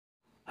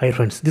Hi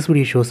friends, this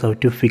video shows how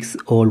to fix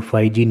all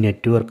 5G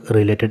network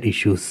related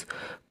issues.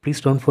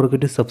 Please don't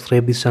forget to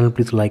subscribe this channel.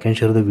 Please like and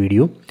share the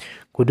video.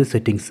 Go to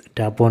settings,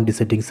 tap on the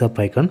settings up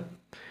icon,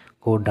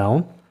 go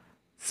down,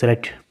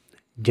 select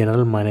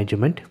general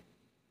management,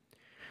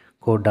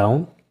 go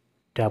down,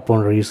 tap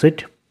on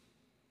reset,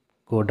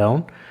 go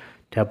down,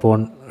 tap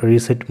on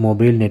reset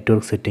mobile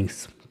network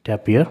settings,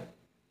 tap here,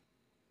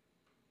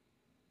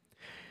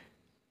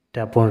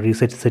 tap on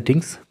reset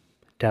settings,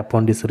 tap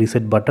on this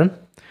reset button.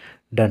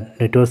 Done.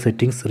 Network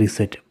settings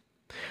reset.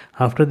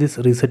 After this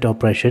reset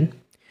operation,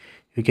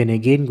 you can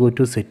again go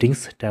to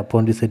settings, tap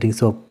on the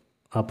settings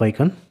up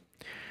icon,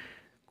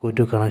 go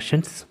to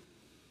connections,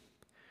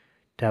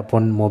 tap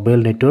on mobile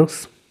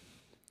networks,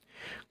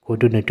 go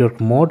to network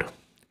mode.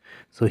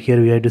 So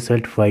here we have to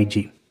select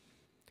 5G,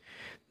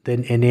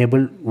 then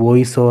enable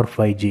voice over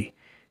 5G.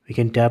 We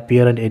can tap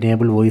here and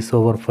enable voice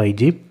over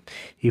 5G.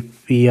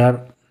 If we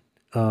are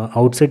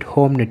outside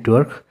home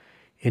network,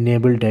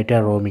 enable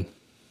data roaming.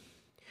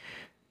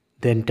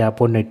 Then tap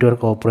on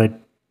network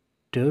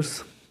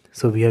operators.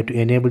 So we have to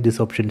enable this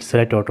option,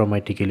 select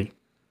automatically.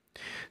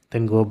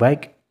 Then go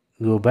back,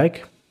 go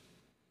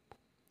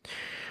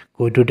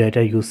to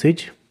data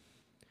usage.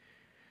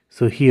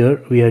 So here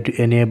we have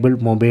to enable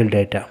mobile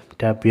data.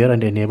 Tap here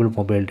and enable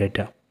mobile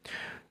data.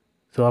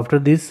 So after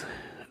this,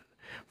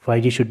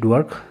 5G should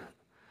work.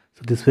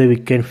 So this way we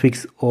can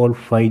fix all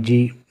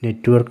 5G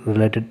network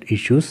related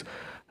issues.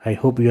 I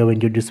hope you have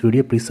enjoyed this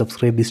video. Please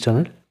subscribe this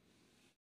channel.